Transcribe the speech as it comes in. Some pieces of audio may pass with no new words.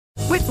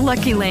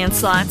Lucky Land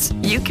Slots,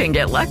 you can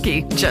get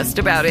lucky just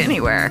about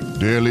anywhere.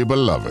 Dearly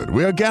beloved,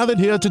 we are gathered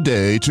here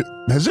today to...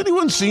 Has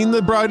anyone seen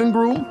the bride and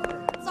groom?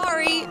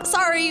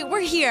 Sorry, we're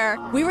here.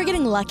 We were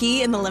getting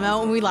lucky in the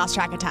limo and we lost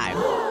track of time.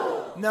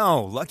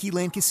 No, Lucky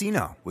Land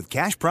Casino, with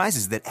cash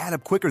prizes that add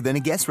up quicker than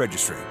a guest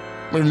registry.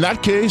 In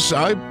that case,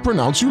 I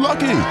pronounce you lucky.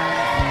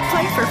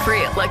 Play for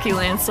free at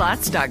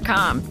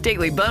LuckyLandSlots.com.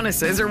 Daily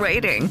bonuses are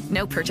waiting.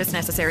 No purchase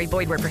necessary.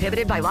 Void where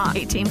prohibited by law.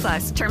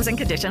 18+. Terms and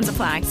conditions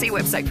apply. See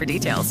website for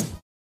details.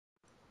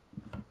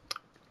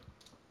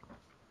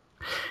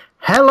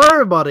 Hello,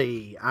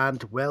 everybody,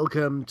 and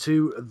welcome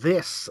to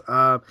this.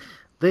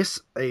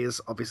 This is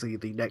obviously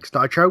the next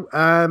Nitro.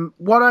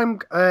 What I'm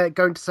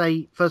going to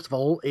say, first of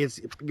all, is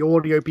if the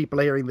audio people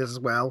are hearing this as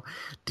well,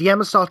 DM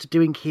has started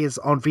doing his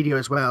on video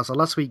as well. So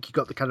last week you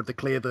got the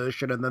clear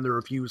version, and then the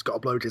reviews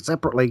got uploaded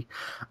separately,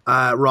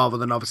 rather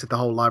than obviously the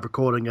whole live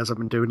recording as I've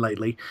been doing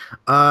lately.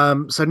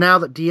 So now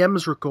that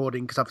DM's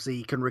recording, because obviously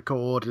he can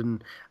record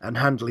and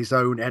handle his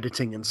own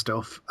editing and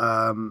stuff,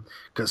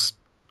 because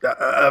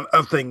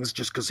of things,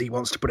 just because he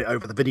wants to put it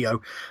over the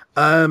video.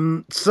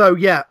 So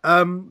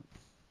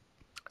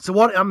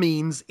what it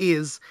means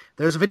is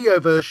there's a video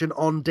version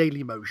on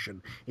Dailymotion.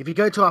 If you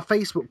go to our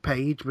Facebook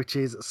page, which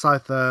is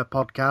Scyther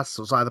Podcasts,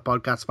 or Scyther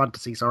Podcast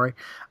Fantasy, sorry.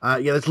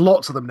 There's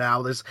lots of them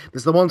now. There's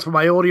the ones for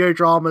my audio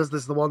dramas,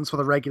 there's the ones for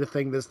the regular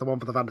thing, there's the one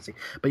for the fantasy.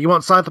 But you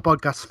want Scyther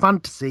Podcast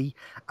Fantasy,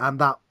 and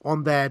that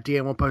on there,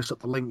 DM will post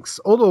up the links.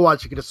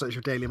 Otherwise, you can just search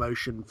for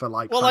Dailymotion for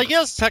like. Well, fantasy. I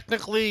guess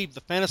technically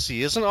the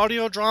fantasy is an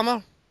audio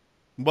drama.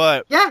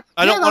 But yeah,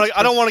 I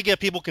don't want to get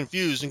people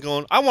confused and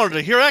going, I wanted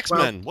to hear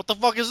X-Men. Well, what the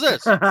fuck is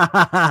this?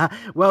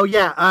 Well,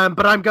 yeah,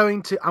 but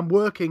I'm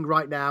working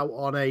right now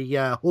on a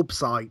hub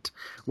site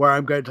where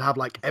I'm going to have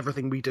like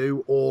everything we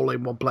do all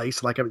in one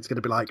place. Like it's going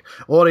to be like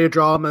audio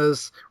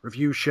dramas,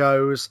 review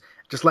shows,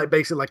 just like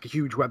basically like a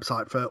huge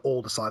website for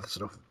all the Scyther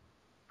stuff.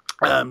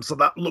 So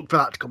look for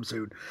that to come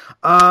soon.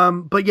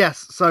 But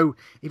yes, so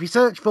if you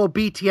search for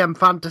BTM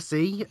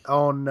Fantasy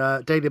on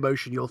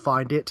Dailymotion, you'll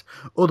find it.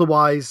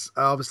 Otherwise,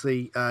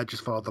 obviously,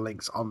 just follow the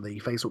links on the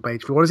Facebook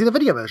page if you want to see the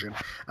video version.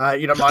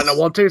 You don't might not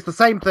want to. It's the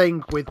same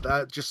thing with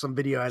just some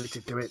video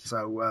edited to it.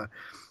 So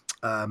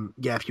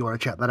if you want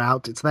to check that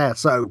out, it's there.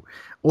 So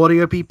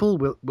audio people,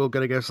 we're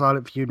going to go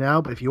silent for you now.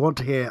 But if you want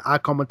to hear our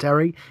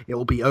commentary, it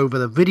will be over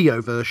the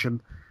video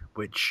version,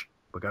 which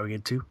we're going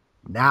into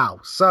now.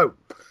 So.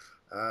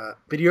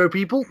 Video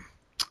people,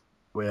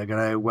 we're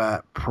going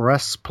to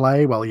press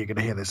play. Well, you're going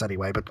to hear this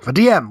anyway, but for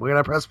DM, we're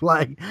going to press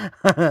play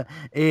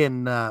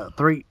in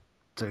 3,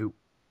 2,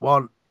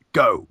 1,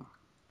 go.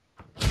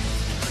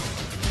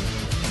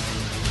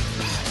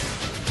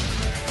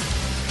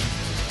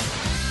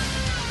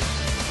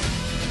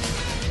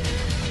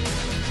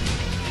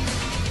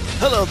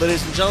 Hello,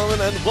 ladies and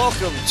gentlemen, and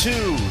welcome to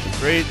the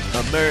Great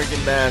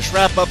American Bash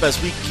wrap-up as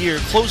we gear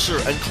closer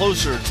and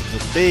closer to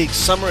the big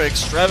summer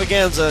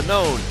extravaganza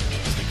known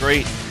as the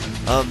Great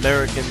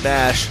American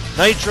Bash.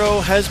 Nitro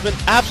has been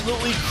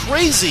absolutely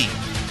crazy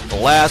the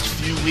last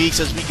few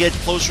weeks as we get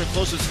closer and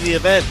closer to the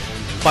event.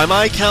 By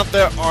my count,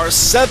 there are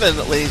 7,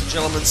 ladies and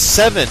gentlemen,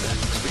 7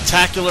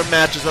 spectacular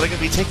matches that are going to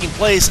be taking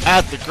place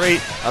at the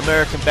Great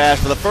American Bash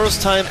for the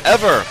first time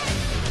ever.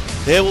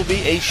 There will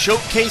be a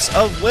showcase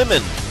of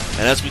women.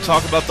 And as we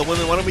talk about the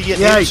women, why don't we get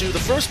into the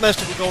first match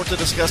that we're going to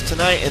discuss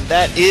tonight, and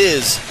that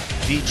is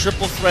the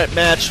triple threat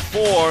match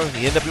for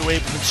the NWA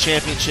Women's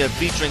Championship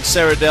featuring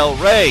Sarah Del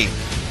Rey,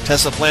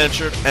 Tessa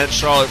Blanchard, and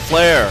Charlotte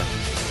Flair.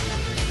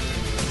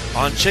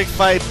 On Chick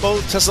Fight,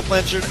 both Tessa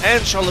Blanchard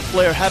and Charlotte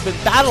Flair have been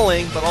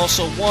battling, but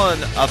also won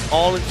an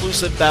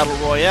all-inclusive battle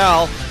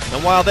royale.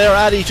 And while they're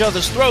at each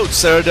other's throats,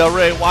 Sarah Del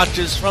Rey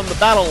watches from the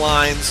battle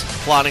lines,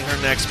 plotting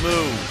her next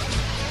move.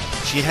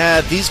 She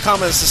had these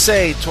comments to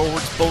say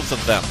towards both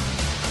of them.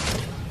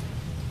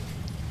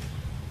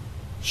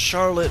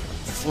 Charlotte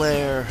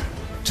Flair,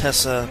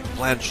 Tessa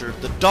Blanchard,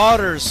 the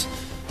daughters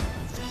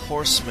of the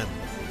Horsemen.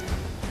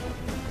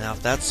 Now,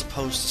 if that's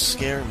supposed to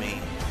scare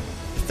me,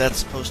 if that's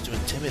supposed to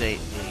intimidate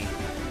me,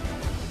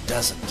 it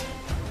doesn't.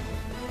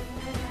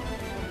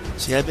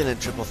 See, I've been in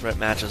triple threat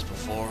matches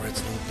before.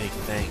 It's no big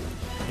thing.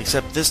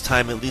 Except this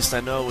time, at least I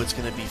know it's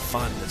going to be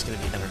fun. It's going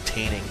to be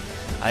entertaining.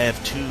 I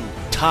have 2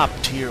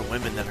 top-tier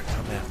women that are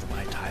coming after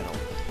my title.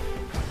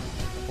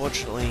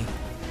 Fortunately,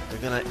 they're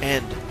going to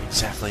end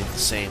exactly the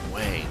same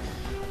way.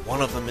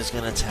 One of them is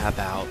going to tap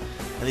out,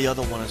 and the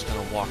other one is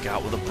going to walk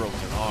out with a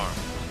broken arm,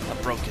 a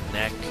broken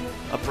neck,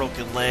 a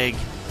broken leg,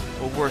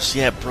 or worse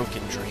yet,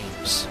 broken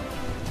dreams.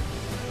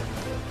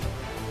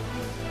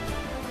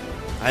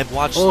 I've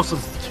watched the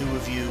 2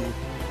 of you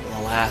in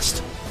the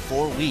last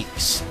 4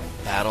 weeks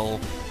battle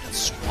and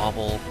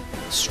squabble,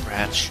 and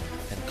scratch,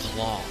 and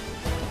claw.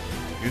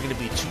 You're going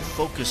to be too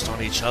focused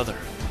on each other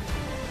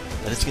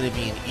that it's going to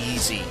be an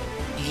easy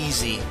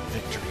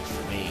victory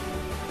for me.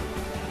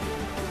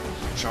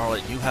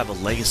 Charlotte, you have a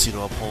legacy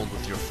to uphold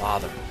with your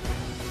father.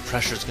 The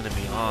pressure's going to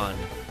be on.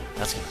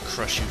 That's going to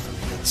crush you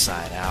from the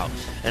inside out.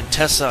 And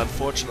Tessa,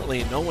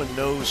 unfortunately, no one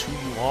knows who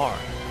you are.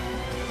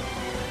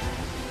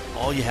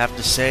 All you have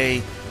to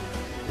say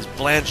is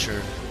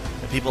Blanchard,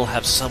 and people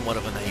have somewhat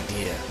of an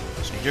idea.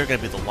 So you're going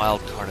to be the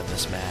wild card in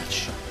this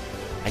match.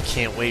 I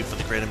can't wait for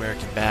the Great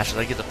American Bash, and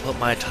I get to put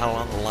my title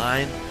on the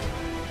line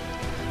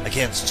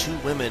against two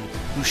women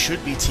who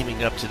should be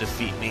teaming up to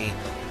defeat me,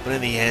 but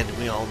in the end,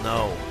 we all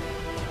know.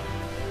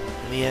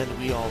 In the end,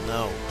 we all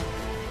know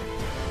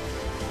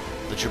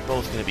that you're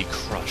both going to be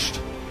crushed.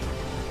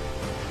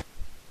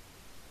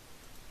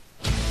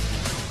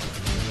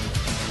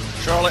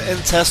 Charlotte and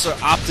Tessa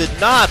opted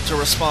not to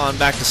respond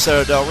back to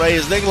Sarah Del Rey,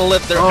 as they're going to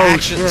let their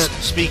actions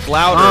speak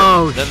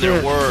louder than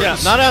their words. Yeah,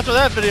 not after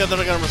that video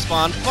they're going to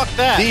respond. Fuck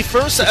that. The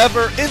first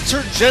ever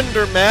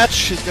intergender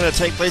match is going to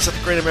take place at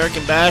the Great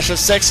American Bash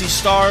as Sexy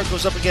Star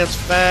goes up against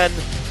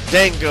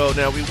Fandango.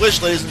 Now, we wish,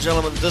 ladies and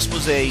gentlemen, this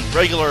was a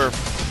regular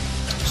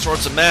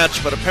sorts of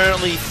match, but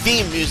apparently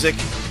theme music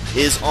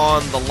is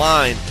on the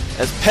line.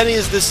 As petty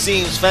as this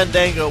seems,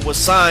 Fandango was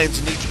signed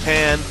to New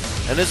Japan,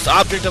 and its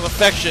object of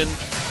affection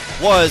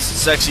was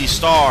Sexy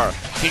Star,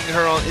 kicking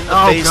her in the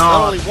face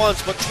not only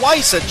once but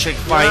twice at Chick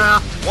Fight,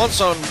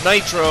 once on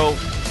Nitro,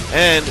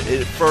 and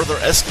it further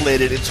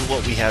escalated into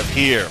what we have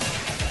here.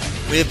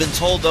 We have been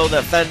told, though,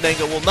 that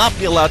Fandango will not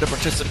be allowed to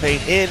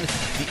participate in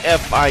the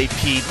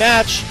FIP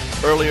match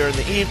earlier in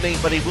the evening,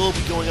 but he will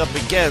be going up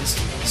against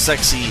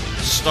Sexy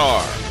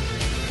Star.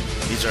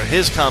 These are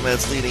his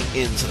comments leading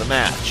into the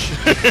match.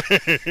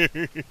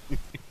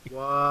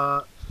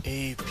 What?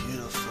 A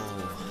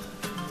beautiful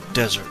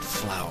desert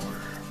flower.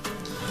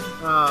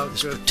 Oh,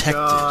 is good protected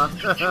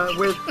God.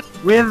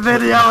 with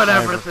video and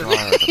everything.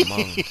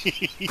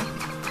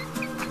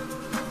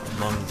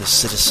 Among the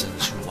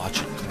citizens who watch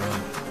it grow.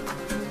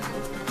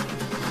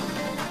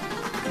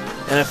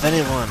 And if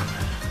anyone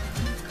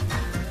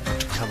were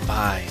to come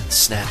by and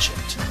snatch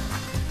it,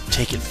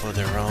 take it for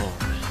their own,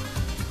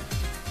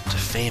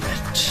 defame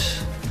it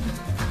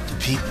to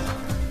people,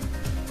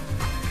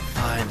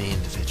 find the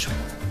individual.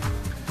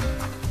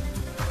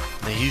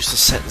 They used to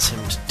sentence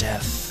him to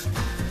death.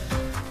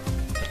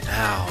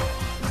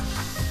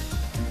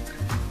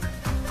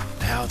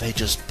 Now they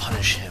just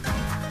punish him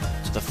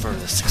to the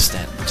furthest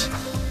extent.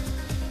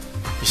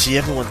 You see,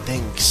 everyone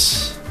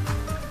thinks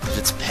that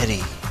it's petty,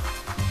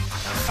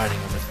 I'm fighting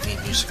over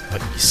theme music,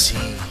 but you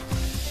see,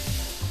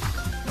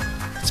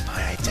 it's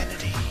my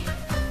identity.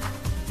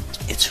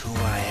 It's who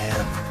I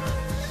am.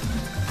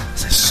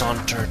 As I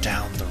saunter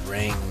down the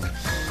ring,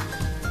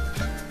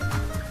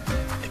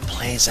 it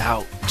plays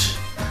out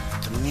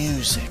the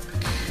music.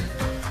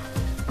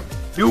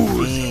 The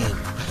theme,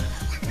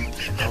 the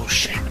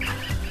emotion.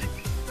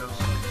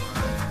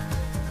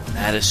 When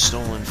that is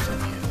stolen from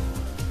you,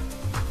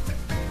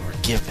 you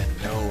are given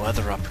no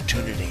other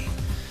opportunity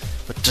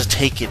but to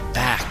take it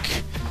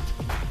back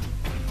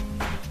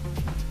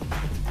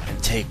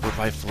and take what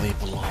rightfully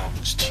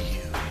belongs to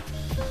you.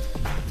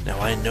 Now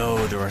I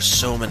know there are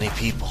so many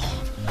people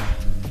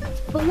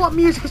But what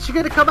music is she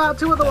going to come out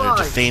to otherwise?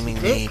 that are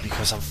defaming me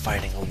because I'm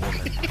fighting a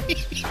woman.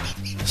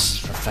 This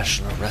is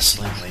professional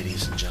wrestling,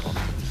 ladies and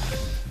gentlemen.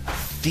 A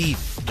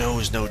thief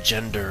knows no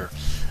gender,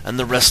 and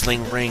the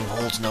wrestling ring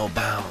holds no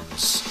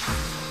bounds.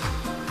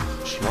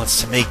 She wants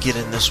to make it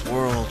in this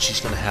world, she's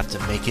going to have to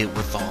make it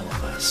with all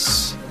of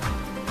us.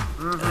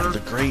 And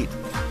the Great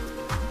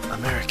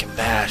American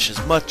Bash,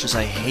 as much as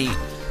I hate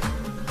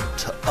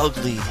to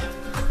ugly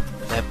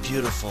that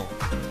beautiful,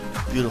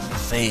 beautiful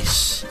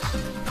face,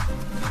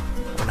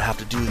 I'm going to have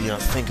to do the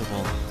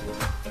unthinkable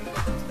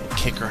and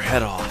kick her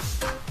head off.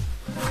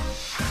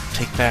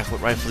 Take back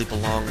what rightfully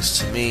belongs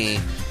to me.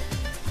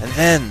 And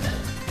then,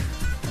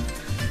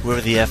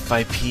 whoever the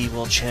FIP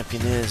World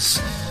Champion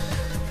is,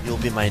 you'll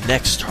be my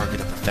next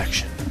target of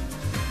affection.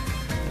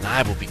 And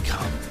I will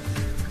become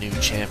new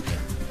champion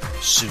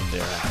soon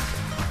thereafter.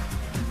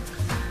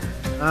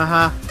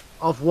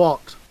 Of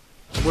what?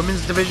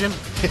 Women's division?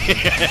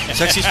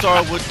 Sexy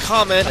Star would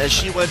comment as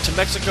she went to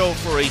Mexico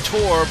for a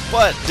tour,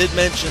 but did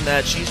mention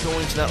that she's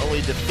going to not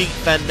only defeat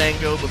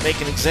Fandango, but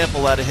make an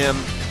example out of him,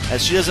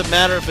 as she doesn't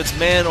matter if it's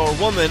man or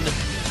woman,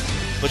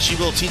 but she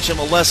will teach him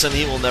a lesson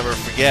he will never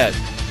forget.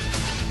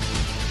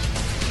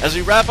 As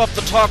we wrap up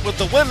the talk with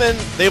the women,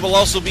 they will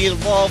also be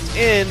involved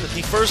in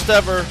the first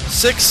ever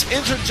 6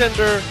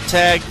 intergender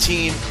tag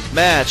team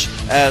match,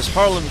 as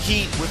Harlem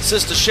Heat with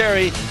Sister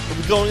Sherry will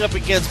be going up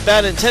against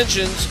Bad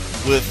Intentions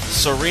with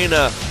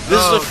Serena.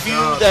 This is a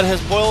feud that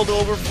has boiled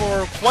over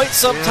for quite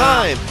some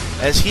time,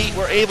 as Heat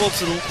were able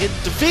to get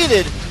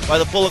defeated by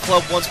the Bullet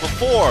Club once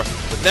before,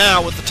 but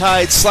now with the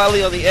tide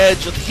slightly on the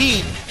edge of the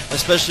Heat,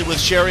 especially with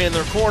Sherry in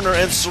their corner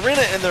and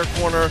Serena in their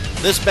corner,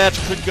 this match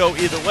could go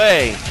either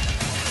way.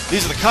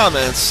 These are the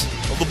comments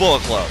of the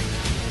Bullet Club.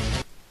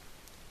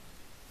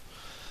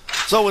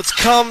 So it's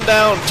come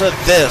down to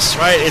this,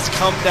 right? It's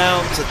come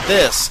down to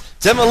this.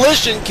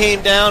 Demolition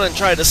came down and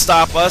tried to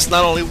stop us,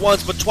 not only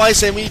once, but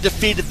twice, and we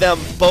defeated them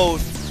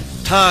both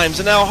times.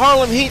 And now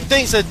Harlem Heat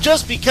thinks that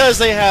just because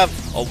they have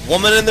a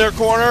woman in their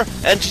corner,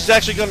 and she's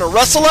actually going to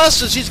wrestle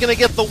us, and she's going to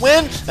get the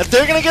win, if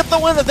they're going to get the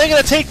win, that they're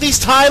going to take these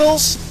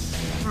titles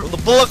from the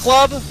Bullet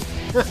Club.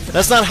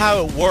 That's not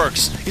how it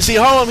works. You see,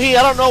 Harlem Heat,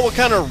 I don't know what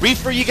kind of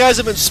reefer you guys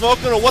have been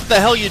smoking or what the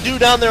hell you do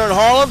down there in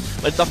Harlem,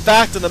 but the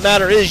fact of the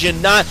matter is you're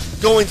not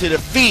going to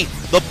defeat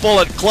the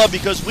Bullet Club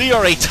because we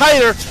are a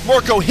tighter,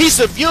 more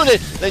cohesive unit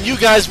than you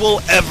guys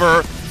will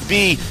ever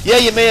be. Yeah,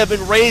 you may have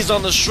been raised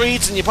on the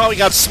streets and you probably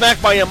got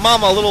smacked by your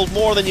mama a little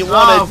more than you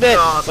want to admit,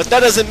 but that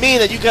doesn't mean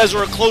that you guys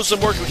are a closer,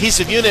 more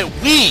cohesive unit.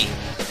 We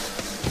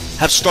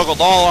have struggled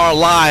all our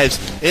lives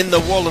in the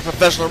world of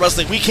professional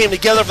wrestling. We came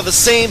together for the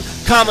same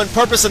common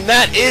purpose, and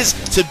that is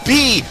to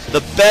be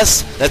the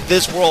best that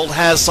this world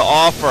has to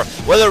offer.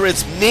 Whether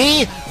it's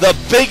me, the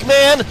big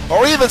man,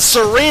 or even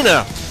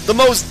Serena, the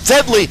most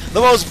deadly, the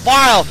most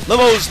vile, the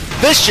most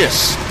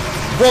vicious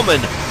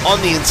woman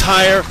on the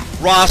entire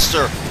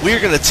roster. We're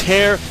going to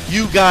tear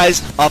you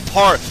guys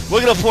apart.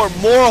 We're going to put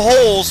more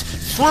holes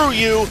through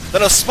you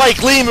than a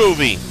Spike Lee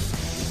movie.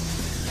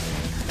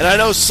 And I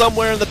know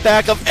somewhere in the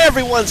back of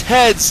everyone's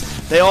heads,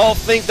 they all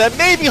think that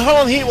maybe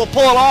Harlem Heat will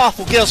pull it off.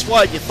 Well, guess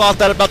what? You thought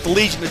that about the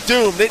Legion of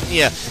Doom, didn't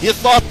you? You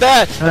thought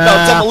that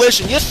about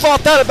Demolition. You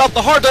thought that about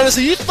the Hard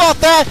Dynasty. You thought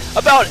that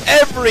about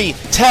every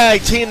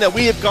tag team that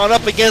we have gone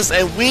up against,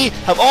 and we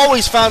have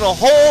always found a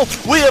hole.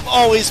 We have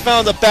always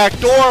found a back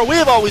door. We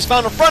have always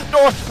found a front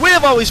door. We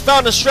have always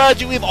found a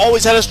strategy. We have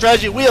always had a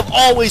strategy. We have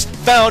always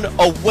found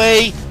a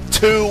way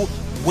to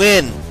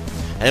win.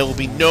 And it will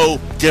be no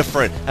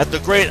different at the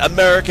Great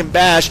American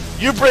Bash.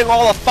 You bring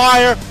all the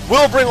fire,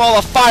 we'll bring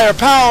all the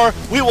firepower.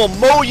 We will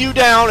mow you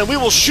down and we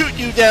will shoot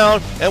you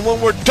down. And when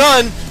we're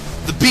done,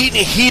 the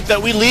beaten heap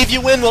that we leave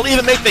you in will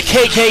even make the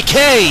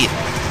KKK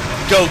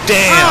go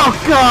down. Oh,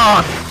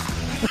 God!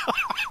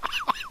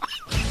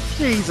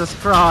 Jesus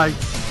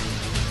Christ.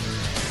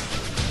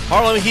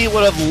 Harlem Heat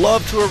would have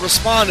loved to have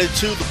responded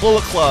to the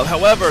Bullet Club.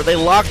 However, they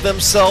locked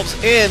themselves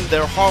in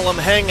their Harlem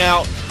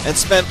hangout and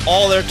spent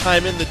all their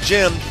time in the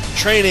gym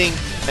training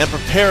and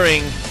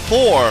preparing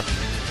for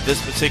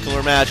this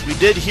particular match. We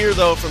did hear,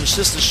 though, from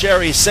Sister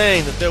Sherry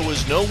saying that there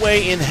was no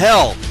way in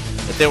hell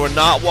that they were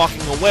not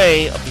walking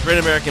away of the Great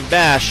American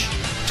Bash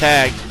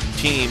Tag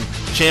Team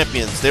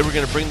Champions. They were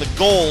going to bring the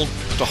gold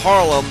to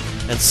Harlem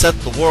and set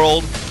the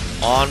world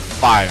on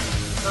fire.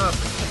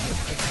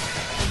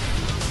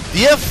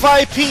 The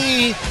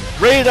FIP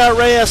Rated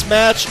Reyes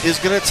match is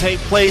going to take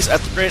place at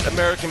the Great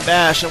American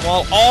Bash, and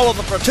while all of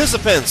the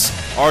participants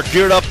are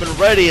geared up and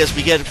ready as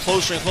we get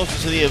closer and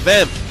closer to the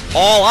event,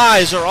 all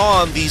eyes are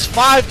on these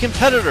 5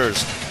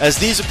 competitors, as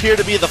these appear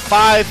to be the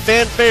 5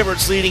 fan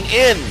favorites leading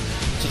in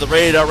to the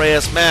Rated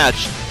Reyes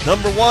match.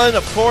 Number 1,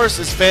 of course,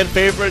 is fan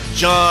favorite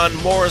John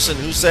Morrison,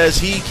 who says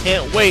he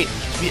can't wait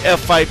to be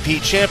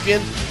FIP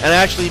champion and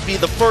actually be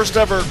the first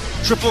ever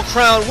Triple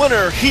Crown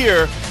winner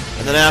here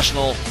in the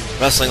National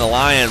Wrestling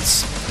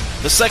Alliance.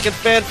 The second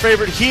fan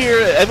favorite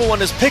here, everyone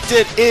has picked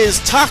it, is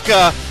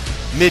Taka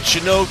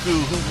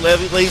Michinoku, who,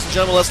 ladies and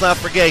gentlemen, let's not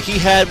forget, he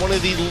had one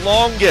of the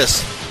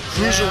longest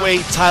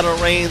cruiserweight title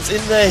reigns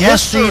in the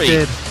history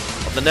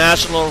of the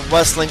National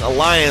Wrestling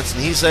Alliance,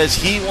 and he says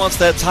he wants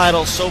that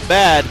title so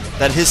bad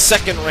that his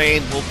second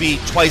reign will be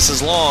twice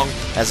as long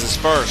as his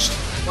first.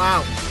 Wow.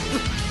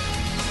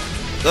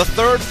 The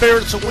third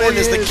favorite to win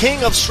is the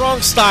King of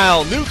Strong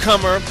Style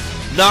newcomer,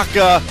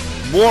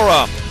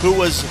 Nakamura, who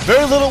was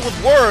very little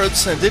with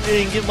words and didn't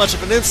even give much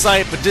of an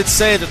insight, but did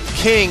say that the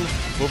King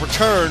will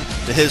return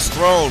to his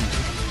throne.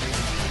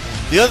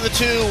 The other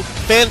 2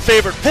 fan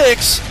favorite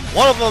picks,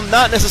 one of them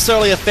not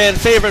necessarily a fan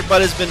favorite,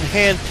 but has been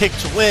hand-picked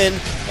to win,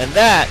 and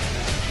that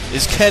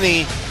is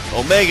Kenny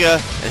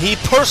Omega, and he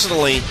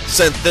personally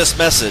sent this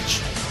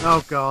message.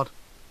 Oh, God.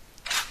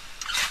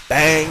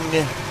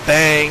 Bang,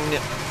 bang,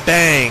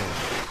 bang.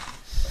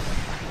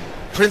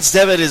 Prince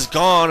Devitt is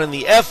gone, and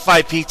the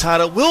FIP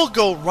title will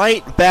go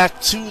right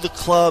back to the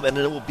club, and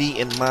it will be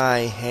in my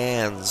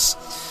hands.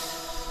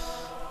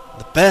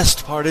 The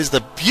best part is,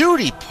 the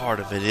beauty part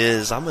of it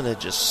is, I'm going to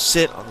just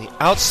sit on the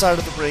outside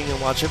of the ring and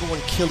watch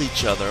everyone kill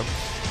each other,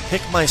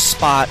 pick my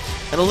spot,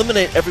 and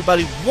eliminate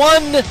everybody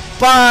one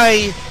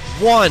by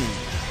one.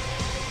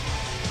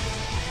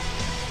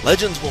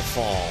 Legends will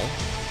fall,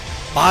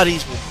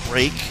 bodies will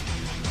break,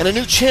 and a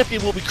new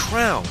champion will be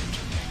crowned.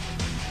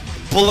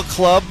 Bullet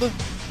Club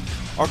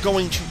are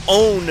going to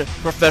own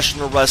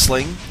professional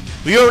wrestling.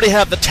 We already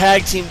have the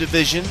tag team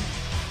division.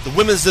 The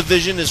women's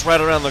division is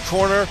right around the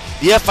corner.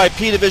 The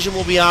FIP division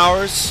will be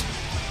ours.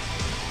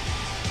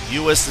 The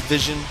US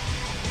division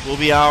will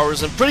be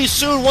ours. And pretty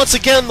soon, once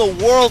again, the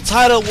world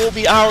title will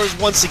be ours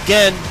once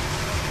again.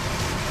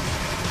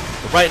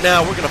 But right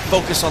now, we're going to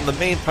focus on the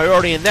main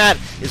priority, and that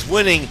is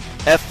winning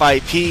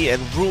FIP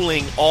and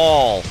ruling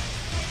all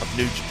of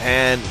New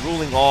Japan,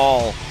 ruling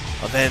all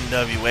of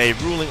NWA,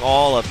 ruling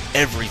all of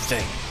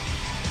everything.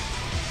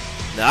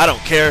 Now, I don't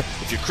care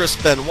if you're Chris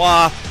Benoit,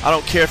 I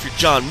don't care if you're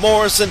John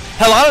Morrison,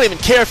 hell, I don't even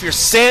care if you're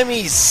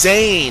Sami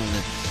Zayn.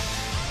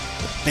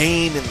 The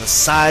bane in the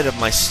side of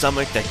my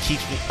stomach that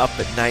keeps me up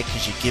at night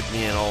because you give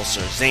me an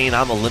ulcer. Zayn,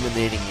 I'm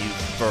eliminating you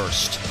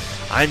first.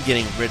 I'm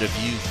getting rid of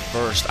you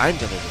first. I'm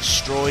going to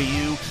destroy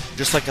you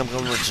just like I'm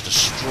going to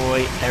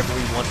destroy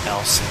everyone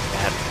else in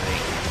that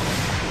ring.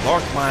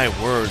 mark my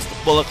words, the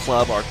Bullet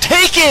Club are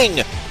taking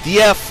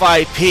the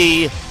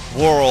FIP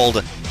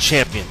World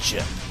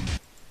Championship.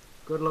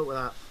 Good luck with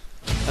that.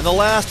 And the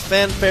last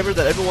fan favorite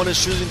that everyone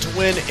is choosing to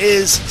win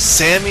is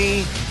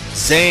Sami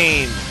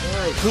Zayn,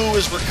 who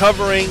is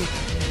recovering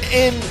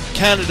in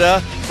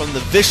Canada from the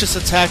vicious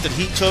attack that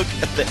he took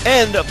at the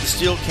end of the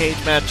steel cage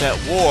match at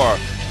War.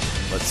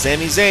 But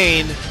Sami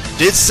Zayn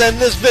did send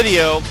this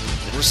video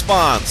in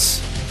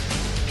response.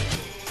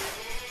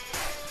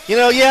 You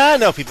know, yeah, I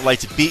know people like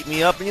to beat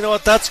me up, and you know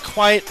what, that's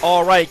quite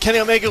alright. Kenny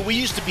Omega, we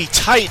used to be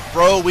tight,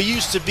 bro. We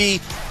used to be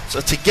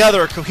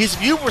together,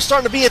 cohesive. You were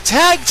starting to be a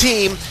tag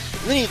team,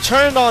 and then you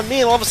turned on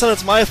me, and all of a sudden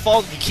it's my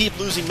fault if you keep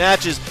losing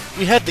matches.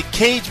 We had the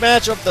cage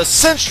match of the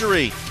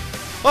century.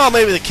 Well,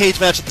 maybe the cage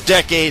match of the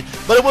decade,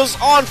 but it was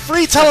on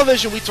free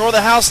television. We tore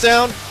the house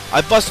down.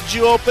 I busted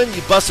you open,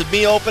 you busted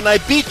me open, I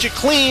beat you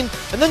clean,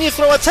 and then you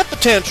throw a temper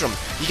tantrum.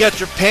 You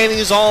got your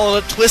panties all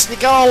in a twist, and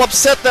you got all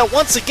upset that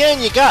once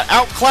again you got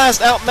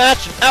outclassed,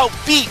 outmatched, and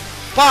outbeat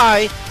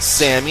by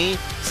Sami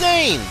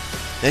Zayn.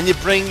 Then you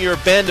bring your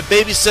band of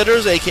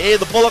babysitters, aka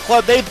the Bullet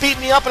Club. They beat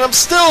me up, and I'm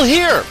still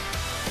here.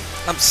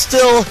 I'm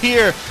still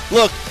here.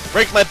 Look,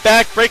 break my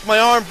back, break my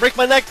arm, break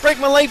my neck, break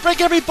my leg,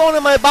 break every bone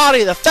in my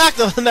body. The fact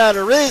of the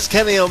matter is,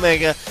 Kenny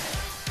Omega,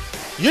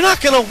 you're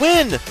not going to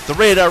win the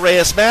Rey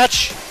Reyes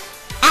match.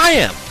 I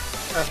am.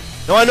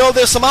 Now, I know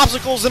there's some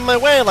obstacles in my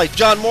way, like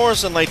John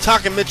Morrison, like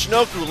Taka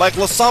Michinoku, like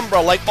La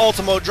Sombra, like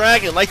Ultimo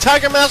Dragon, like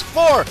Tiger Mask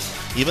 4,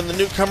 even the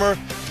newcomer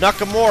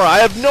Nakamura. I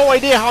have no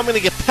idea how I'm going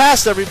to get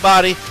past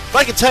everybody, but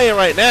I can tell you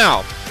right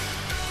now,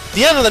 at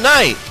the end of the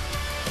night,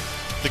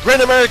 the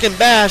Great American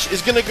Bash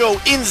is going to go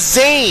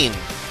insane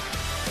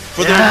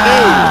for their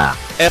new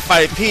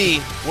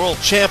FIP World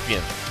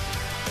Champion.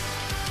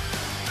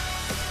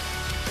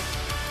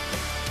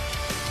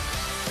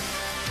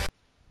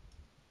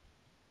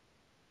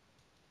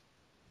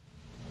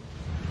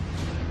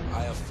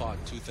 I have fought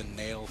tooth and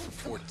nail for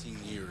 14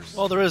 years.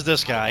 Well, there is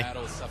this guy.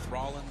 Battle with Seth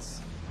Rollins.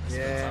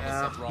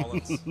 Yeah. Seth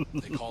Rollins.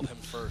 They called him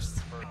first.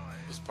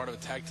 He was part of a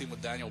tag team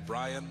with Daniel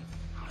Bryan.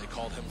 They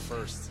called him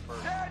first.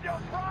 Daniel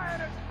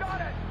Bryan has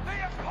done it.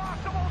 The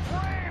impossible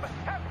dream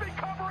has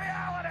become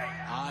reality.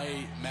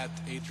 I met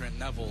Adrian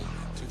Neville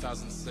in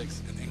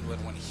 2006 in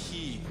England when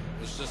he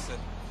was just an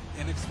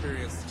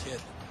inexperienced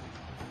kid.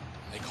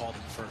 They called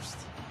him first.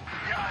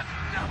 Yes,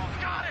 Neville's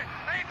got it.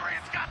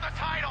 Adrian's got the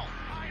title.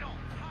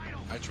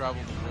 I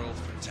traveled the world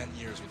for 10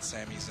 years with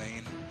Sami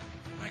Zayn.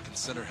 I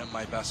consider him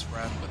my best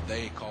friend, but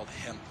they called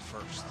him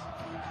first.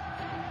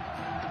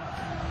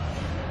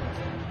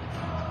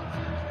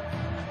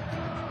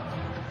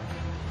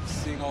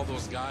 Seeing all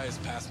those guys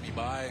pass me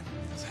by,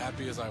 as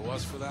happy as I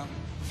was for them,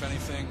 if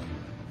anything,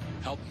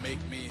 helped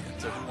make me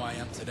into who I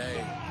am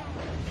today.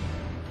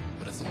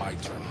 But it's my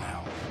turn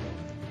now.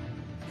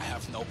 I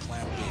have no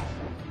plan B.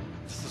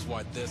 This is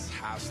why this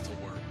has to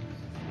work.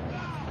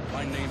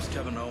 My name's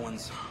Kevin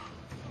Owens.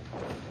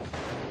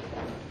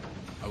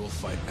 I will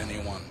fight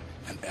anyone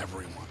and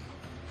everyone,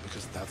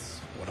 because that's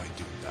what I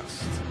do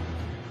best.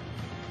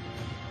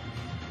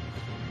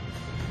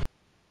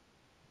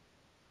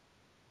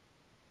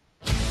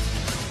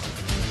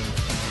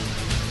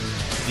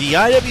 The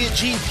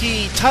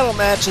IWGP title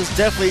match is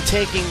definitely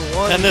taking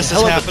one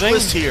hell of a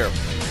twist here,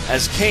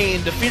 as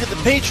Kane defeated the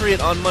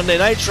Patriot on Monday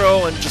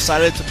Nitro and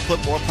decided to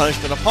put more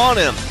punishment upon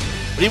him.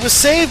 But he was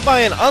saved by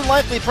an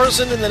unlikely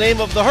person in the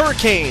name of the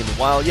Hurricane.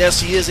 While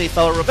yes, he is a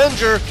fellow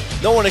Revenger,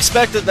 no one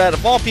expected that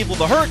of all people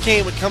the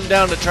Hurricane would come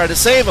down to try to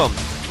save him.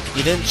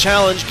 He then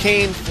challenged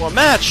Kane for a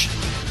match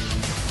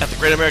at the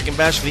Great American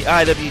Bash for the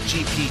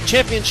IWGP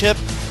Championship.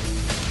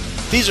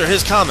 These are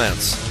his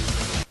comments.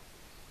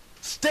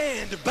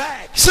 Stand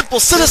back.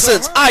 Simple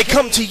citizens, I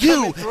come to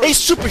you, a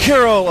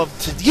superhero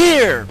of the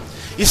year.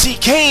 You see,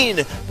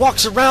 Kane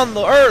walks around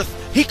the earth.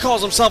 He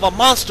calls himself a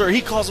monster.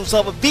 He calls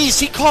himself a beast.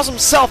 He calls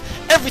himself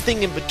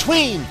everything in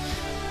between.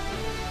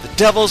 The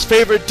devil's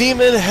favorite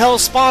demon, hell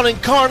spawn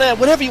incarnate,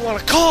 whatever you want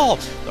to call.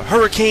 The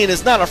Hurricane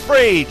is not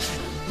afraid.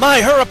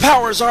 My Hurra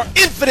powers are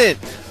infinite.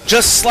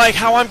 Just like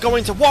how I'm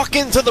going to walk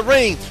into the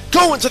ring,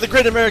 go into the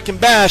Great American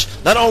Bash,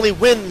 not only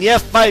win the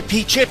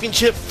FIP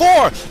Championship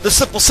for the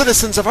simple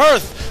citizens of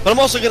Earth, but I'm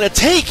also going to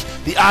take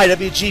the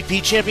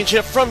IWGP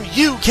Championship from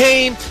you,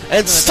 Kane,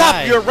 and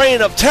stop your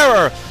reign of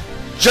terror.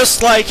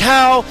 Just like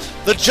how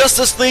the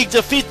Justice League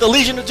defeat the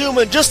Legion of Doom,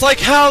 and just like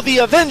how the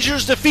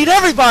Avengers defeat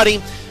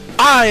everybody,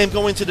 I am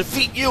going to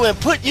defeat you and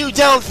put you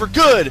down for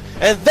good.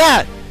 And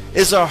that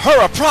is a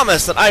Hurrah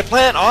promise that I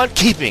plan on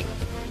keeping.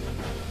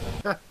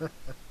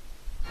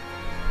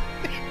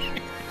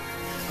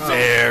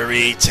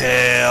 Fairy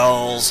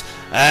tales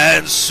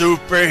and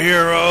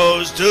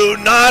superheroes do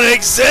not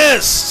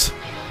exist,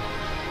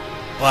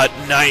 but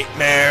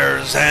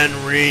nightmares and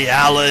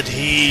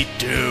reality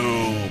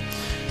do.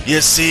 You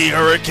see,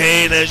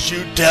 Hurricane, as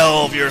you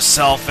delve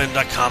yourself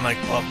into comic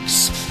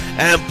books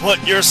and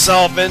put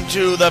yourself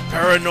into the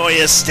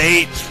paranoia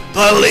state,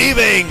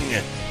 believing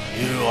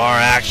you are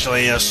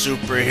actually a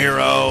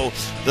superhero,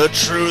 the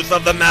truth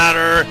of the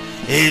matter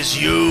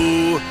is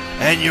you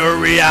and your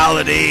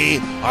reality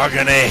are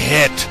gonna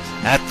hit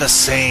at the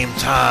same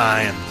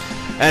time.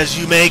 As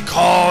you may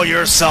call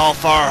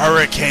yourself a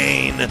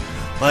hurricane,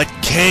 but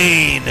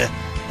Kane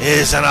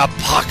is an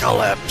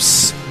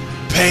apocalypse.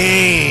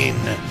 Pain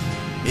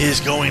is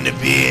going to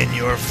be in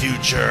your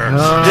future.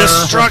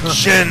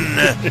 Destruction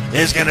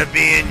is going to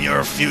be in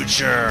your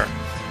future.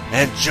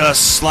 And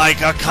just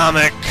like a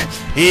comic,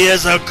 he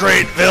is a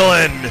great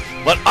villain.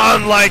 But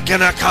unlike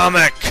in a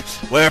comic,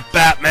 where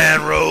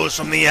Batman rose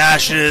from the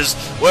ashes,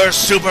 where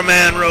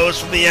Superman rose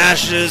from the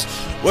ashes,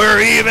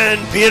 where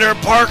even Peter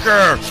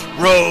Parker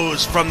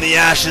rose from the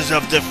ashes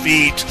of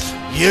defeat,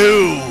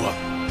 you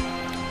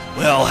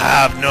will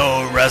have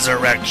no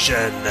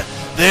resurrection.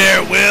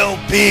 There will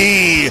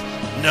be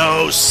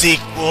no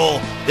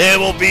sequel. There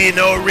will be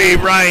no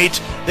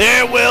rewrite.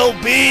 There will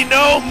be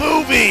no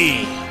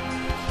movie.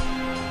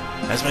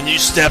 As when you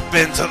step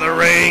into the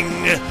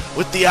ring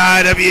with the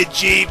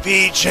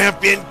IWGP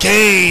Champion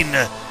Kane,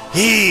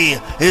 he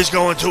is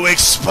going to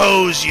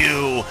expose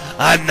you,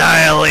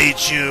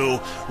 annihilate you,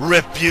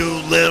 rip you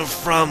limb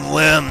from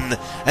limb.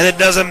 And it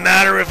doesn't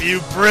matter if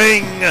you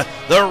bring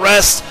the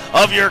rest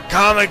of your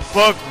comic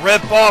book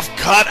rip-off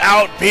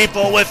cut-out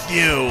people with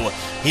you.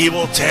 He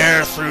will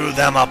tear through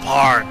them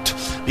apart.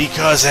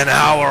 Because in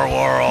our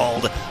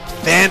world,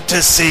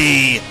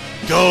 fantasy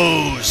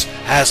goes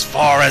as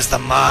far as the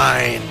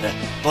mind,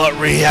 but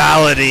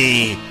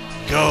reality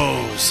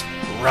goes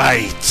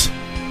right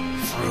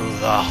through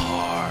the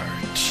heart.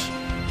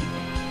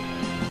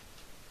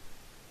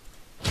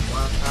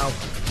 Wow.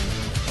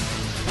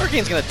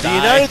 Hurricane's gonna The die.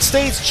 United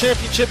States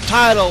Championship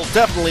title,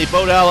 definitely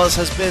Bo Dallas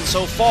has been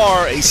so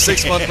far a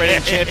 6-month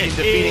reigning champion,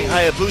 defeating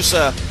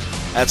Hayabusa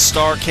at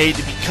Starrcade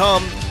to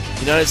become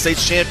United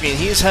States champion.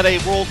 He has had a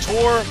world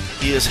tour.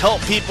 He has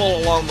helped people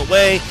along the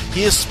way.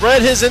 He has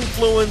spread his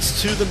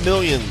influence to the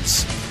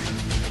millions.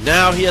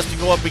 Now he has to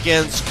go up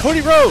against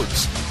Cody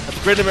Rhodes at the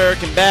Great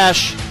American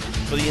Bash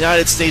for the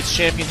United States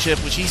Championship,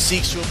 which he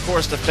seeks to, of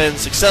course, defend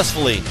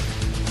successfully.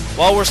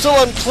 While we're still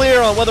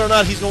unclear on whether or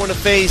not he's going to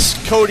face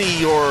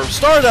Cody or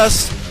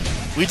Stardust,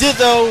 we did,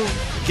 though,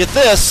 get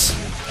this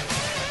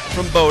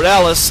from Bo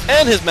Dallas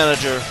and his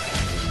manager,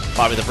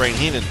 Bobby the Brain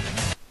Heenan.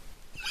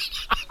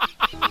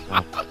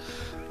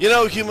 You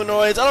know,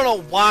 humanoids, I don't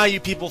know why you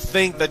people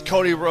think that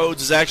Cody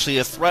Rhodes is actually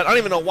a threat. I don't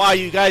even know why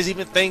you guys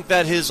even think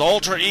that his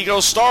alter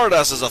ego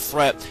Stardust is a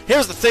threat.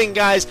 Here's the thing,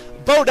 guys.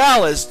 Bo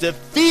Dallas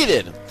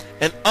defeated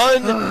an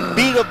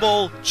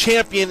unbeatable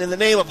champion in the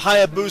name of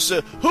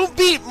Hayabusa, who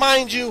beat,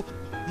 mind you,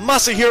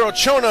 Masahiro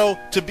Chono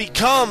to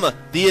become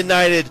the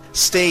United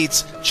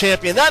States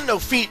champion. That's no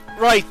feat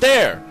right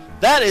there.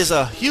 That is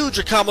a huge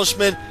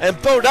accomplishment, and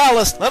Bo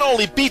Dallas not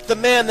only beat the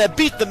man that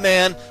beat the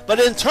man, but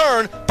in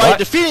turn, by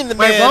defeating the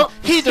man,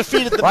 he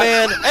defeated the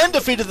man and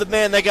defeated the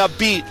man that got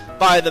beat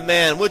by the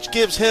man, which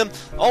gives him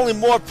only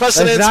more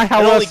precedence and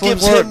only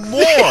gives him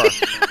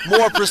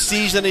more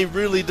prestige than he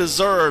really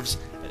deserves.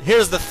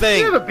 Here's the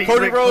thing,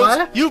 Cody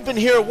Rhodes, you've been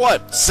here,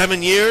 what,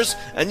 7 years?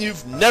 And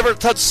you've never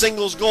touched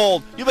singles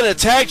gold. You've been a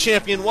tag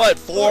champion, what,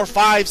 4,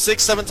 5,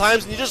 6, 7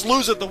 times, and you just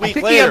lose it the week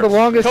later. He had the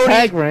longest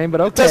tag reign,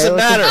 but okay. It doesn't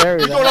matter.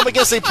 You're going up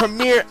against a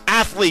premier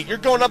athlete. You're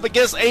going up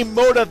against a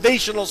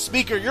motivational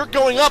speaker. You're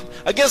going up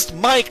against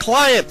my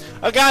client,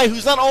 a guy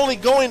who's not only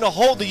going to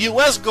hold the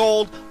U.S.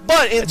 gold,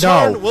 but in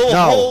turn will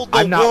hold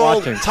the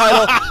world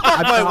title.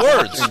 Mark my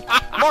words.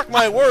 Mark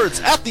my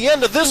words. At the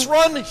end of this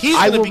run, he's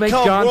going to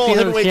become World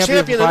Heavyweight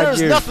Champion, and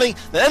there's nothing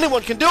that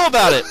anyone can do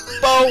about it.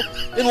 Bo,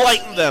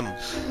 enlighten them.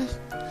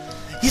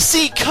 You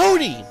see,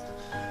 Cody,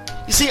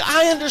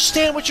 I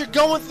understand what you're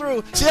going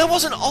through. See, I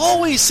wasn't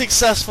always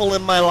successful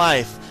in my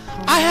life.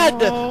 I had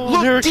to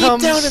look deep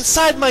down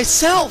inside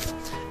myself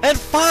and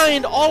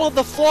find all of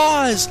the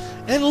flaws,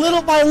 and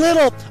little by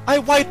little, I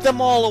wiped them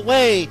all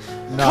away.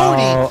 No,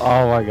 Cody,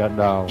 oh my God,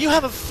 no. You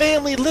have a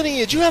family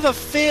lineage. You have a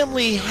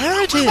family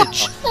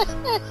heritage.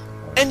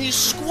 And you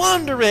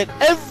squander it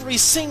every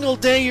single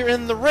day you're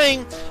in the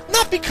ring,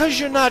 not because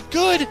you're not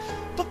good,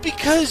 but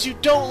because you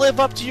don't live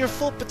up to your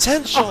full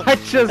potential. I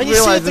just and you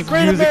see at the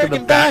Great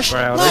American Bash,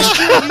 background. last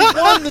year you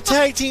won the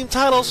tag team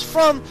titles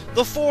from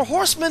the Four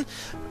Horsemen,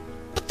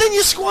 but then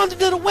you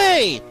squandered it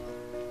away.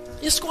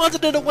 You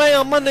squandered it away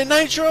on Monday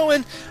Nitro,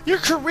 and your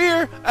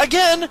career,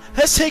 again,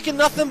 has taken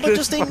nothing but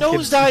just a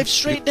nosedive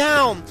straight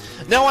down.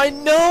 Now, I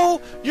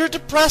know you're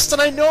depressed,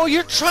 and I know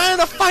you're trying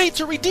to fight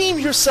to redeem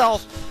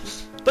yourself.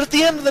 But at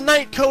the end of the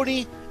night,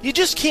 Cody, you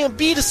just can't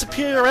beat a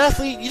superior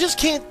athlete. You just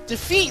can't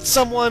defeat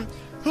someone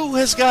who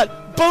has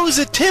got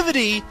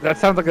positivity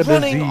running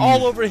disease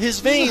all over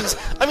his veins.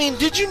 I mean,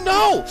 did you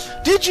know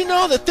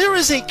that there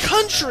is a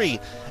country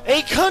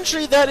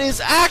that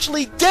is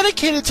actually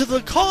dedicated to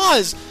the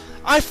cause?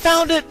 I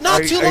found it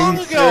not too long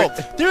ago.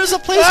 There is a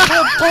place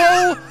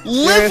called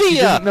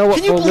Bolivia.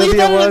 Can you believe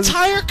that? An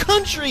entire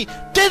country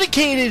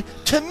dedicated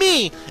to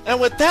me. And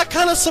with that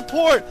kind of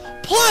support,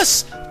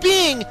 plus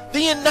being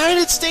the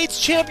United States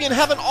champion,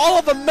 having all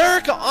of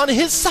America on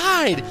his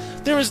side,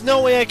 there is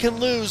no way I can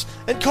lose.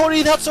 And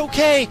Cody, that's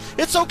okay.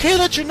 It's okay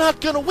that you're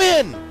not going to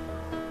win.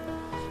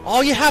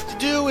 All you have to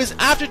do is,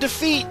 after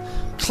defeat,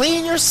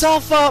 clean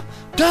yourself up,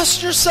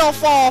 dust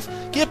yourself off,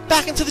 get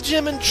back into the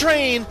gym and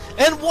train,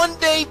 and one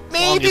day,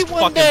 maybe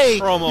one day,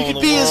 you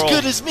can be as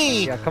good as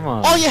me. Yeah, come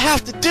on. All you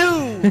have to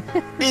do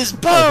is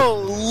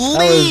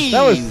believe.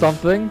 That was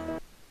something.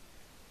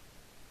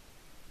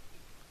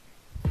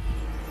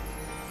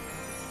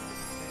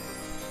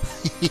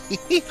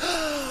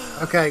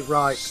 Okay,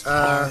 right.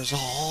 Stars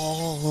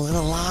all in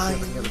a line.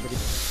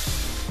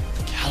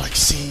 The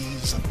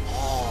galaxies have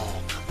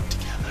all come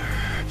together.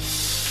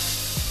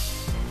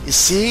 You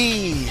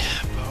see,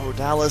 Bo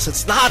Dallas,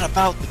 it's not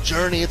about the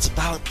journey, it's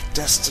about the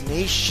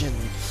destination.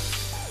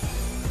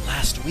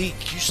 Last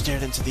week, you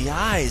stared into the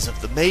eyes of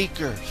the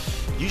Maker.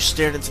 You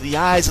stared into the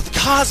eyes of the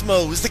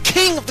cosmos, the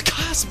king of the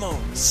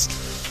cosmos.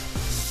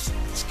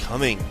 It's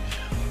coming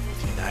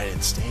with the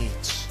United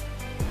States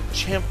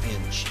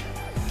Championship.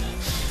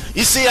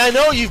 You see, I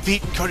know you've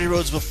beaten Cody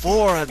Rhodes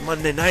before on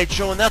Monday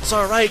Nitro, and that's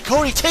alright.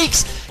 Cody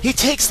takes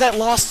that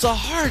loss to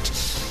heart.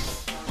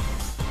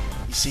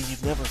 You see,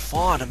 you've never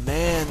fought a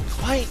man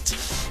quite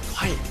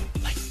like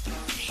the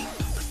king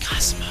of the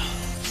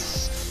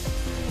cosmos.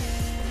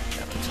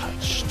 Never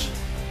touched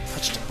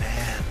a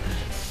man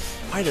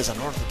quite as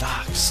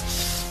unorthodox,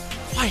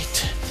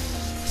 quite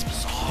as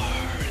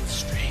bizarre and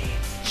strange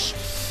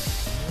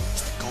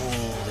as the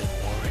Golden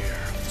Warrior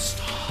of the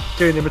Star.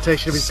 Doing an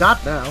imitation of his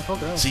dad now.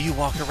 Hold on. So you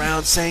walk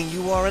around saying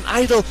you are an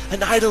idol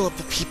of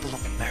the people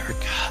of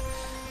America.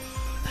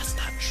 That's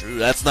not true.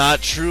 That's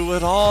not true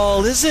at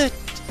all, is it?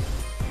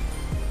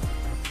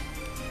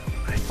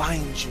 I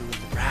find you in the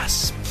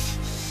grasp of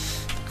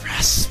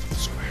the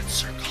squared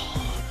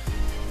circle.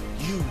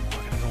 You are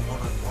going to go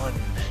one-on-one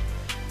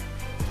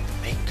with the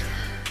Maker.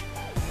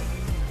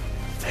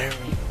 The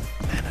very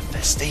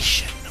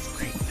manifestation of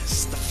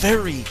greatness. The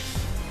very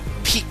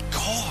peak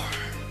core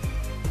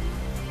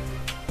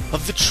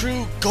of the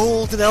true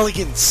golden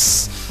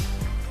elegance.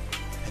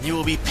 And you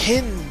will be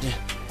pinned,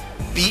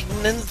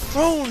 beaten, and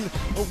thrown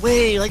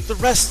away like the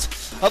rest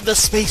of the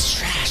space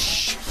trash.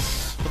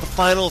 But the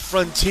final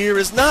frontier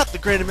is not the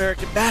Great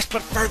American Bash,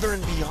 but further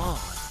and beyond.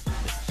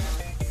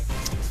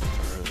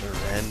 Further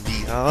and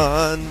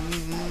beyond.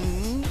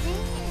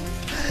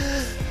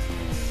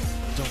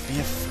 Don't be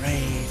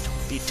afraid,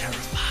 don't be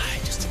terrified,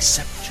 just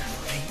accept your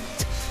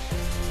fate.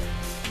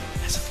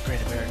 As of the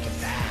Great American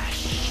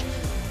Bash.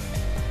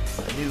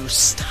 A new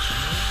star.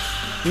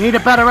 You need a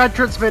better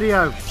entrance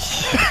video.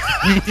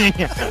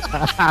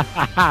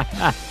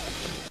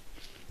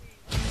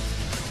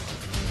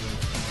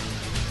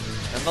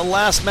 And the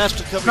last match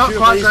to cover Not here,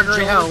 quite ladies and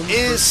Gregory gentlemen,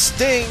 Helms, is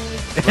Sting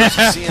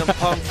versus CM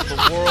Punk for the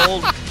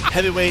World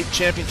Heavyweight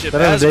Championship.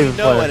 That is As we David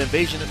know, Flair. at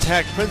Invasion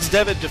Attack, Prince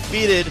Devitt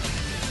defeated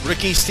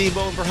Ricky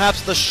Steamboat, and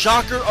perhaps the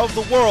shocker of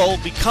the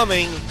world,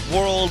 becoming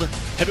World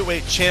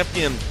Heavyweight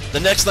Champion. The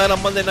next night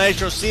on Monday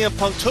Nitro, CM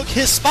Punk took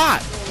his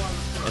spot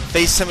and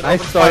faced him at I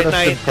Open saw Fight this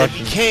Night and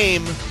impression.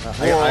 became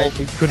I World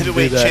couldn't do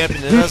Heavyweight that.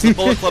 Champion. And as the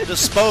Bullet Club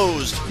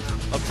disposed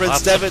of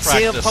Prince Lots of Devitt,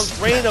 CM practice. Punk's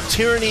reign of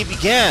tyranny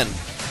began.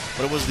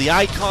 But it was the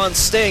icon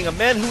Sting, a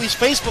man who he's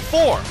faced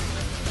before,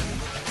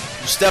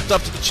 who stepped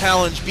up to the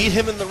challenge, beat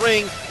him in the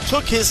ring,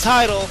 took his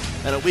title,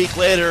 and a week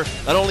later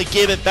not only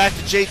gave it back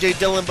to J.J.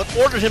 Dillon, but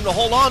ordered him to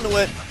hold on to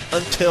it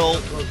until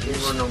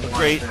the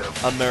Great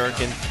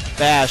American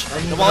Bash.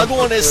 And while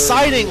everyone is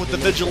siding with the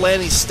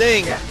vigilante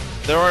Sting,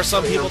 there are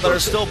some people that are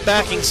still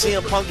backing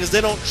CM Punk as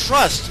they don't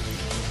trust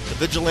the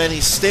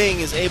vigilante Sting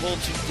is able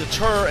to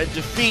deter and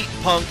defeat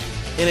Punk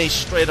in a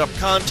straight-up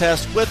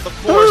contest with,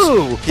 of course,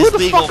 Ooh, his who the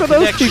legal fuck are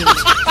those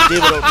connections,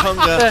 David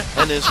Otunga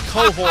and his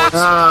cohorts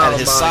at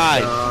his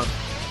side. God.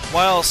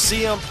 While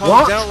CM Punk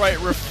What?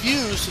 downright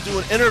refused to do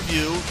an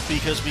interview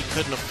because we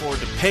couldn't afford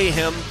to pay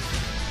him,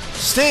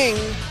 Sting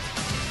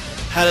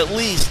had at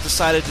least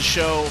decided to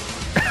show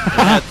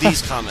and had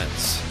these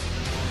comments.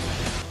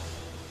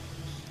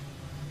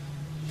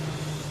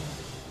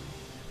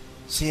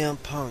 CM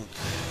Punk,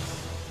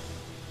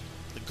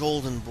 the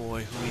golden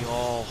boy who we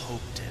all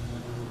hoped in.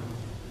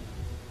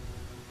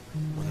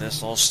 When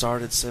this all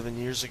started 7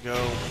 years ago,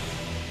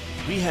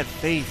 we had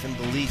faith and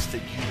belief that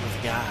you were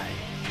the guy.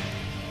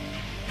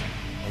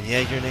 And yeah,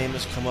 your name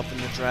has come up in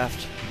the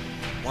draft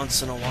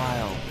once in a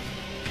while.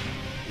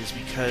 It is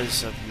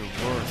because of your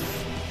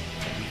worth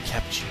that we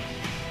kept you.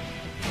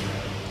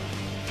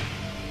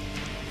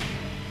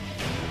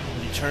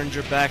 When you turned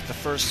your back the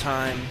first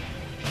time,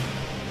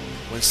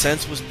 when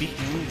sense was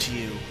beaten into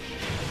you,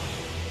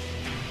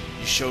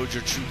 you showed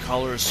your true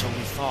colors, so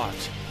we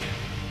thought.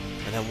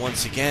 And then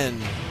once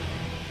again,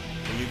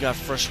 when you got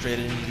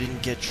frustrated and you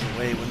didn't get your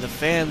way, when the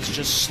fans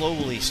just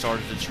slowly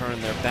started to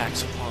turn their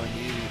backs upon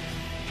you,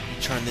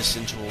 you turned this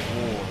into a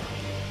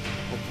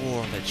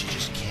war that you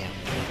just can't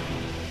win.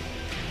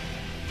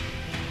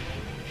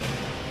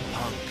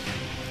 Punk,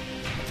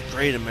 at the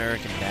Great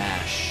American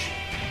Bash,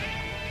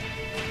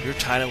 your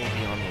title will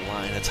be on the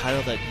line, a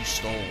title that you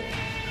stole,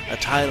 a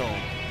title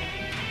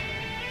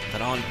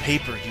that on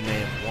paper you may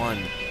have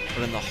won,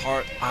 but in the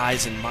heart,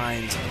 eyes, and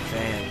minds of the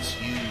fans,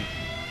 you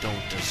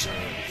don't deserve.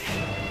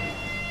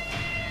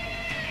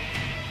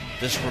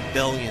 This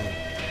rebellion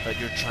that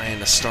you're trying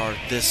to start,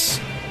 this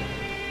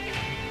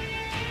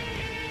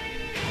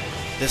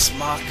this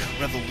mock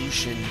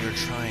revolution you're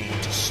trying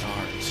to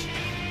start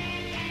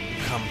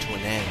will come to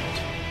an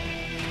end.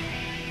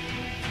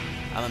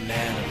 I'm a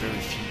man of very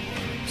few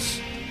words.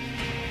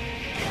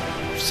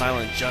 If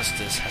silent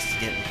justice has to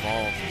get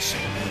involved, and so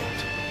be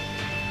it.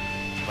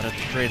 But at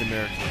the Great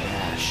American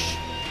Bash,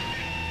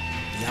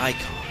 the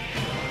icon,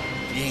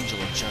 the angel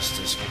of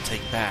justice, will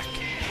take back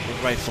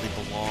what rightfully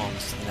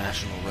belongs to the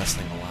National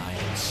Wrestling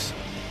Alliance.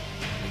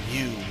 And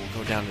you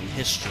will go down in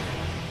history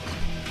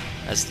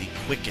as the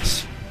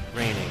quickest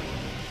reigning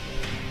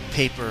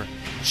paper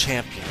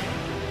champion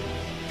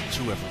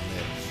to ever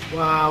live.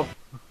 Wow.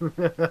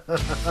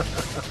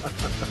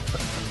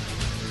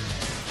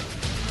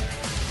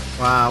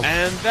 Wow.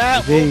 And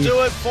that will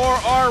do it for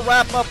our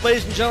wrap-up,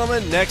 ladies and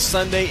gentlemen. Next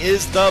Sunday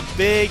is the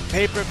big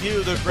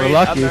pay-per-view, the Great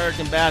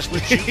American Bash,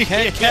 which you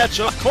can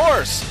catch, of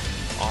course,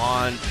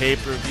 on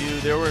pay-per-view.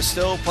 There was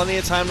still plenty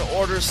of time to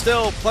order,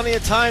 still plenty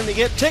of time to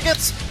get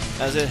tickets,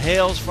 as it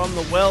hails from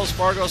the Wells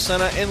Fargo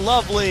Center in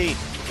lovely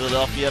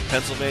Philadelphia,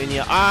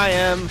 Pennsylvania. I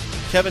am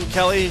Kevin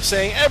Kelly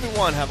saying,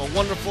 everyone have a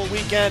wonderful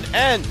weekend,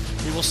 and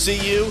we will see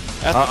you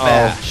at the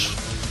Bash.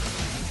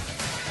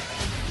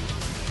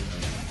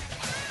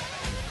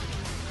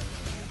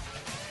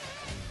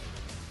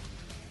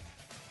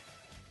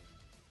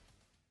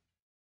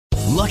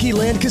 Lucky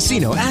Land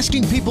Casino,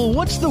 asking people,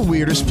 what's the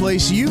weirdest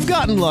place you've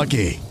gotten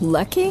lucky?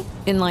 Lucky?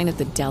 In line at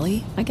the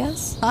deli, I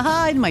guess?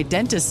 Aha, in my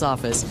dentist's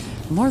office.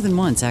 More than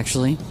once,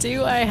 actually.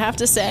 Do I have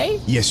to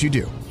say? Yes, you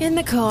do. In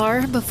the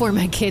car before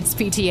my kids'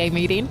 PTA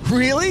meeting.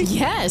 Really?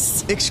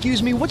 Yes.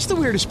 Excuse me, what's the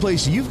weirdest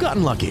place you've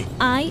gotten lucky?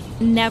 I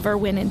never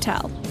win and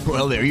tell.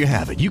 Well, there you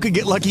have it. You can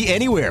get lucky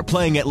anywhere,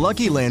 playing at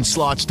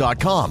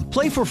LuckyLandSlots.com.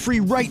 Play for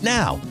free right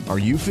now. Are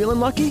you feeling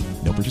lucky?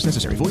 No purchase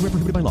necessary. Void where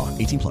prohibited by law.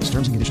 18+.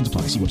 Terms and conditions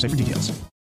apply. See website for details.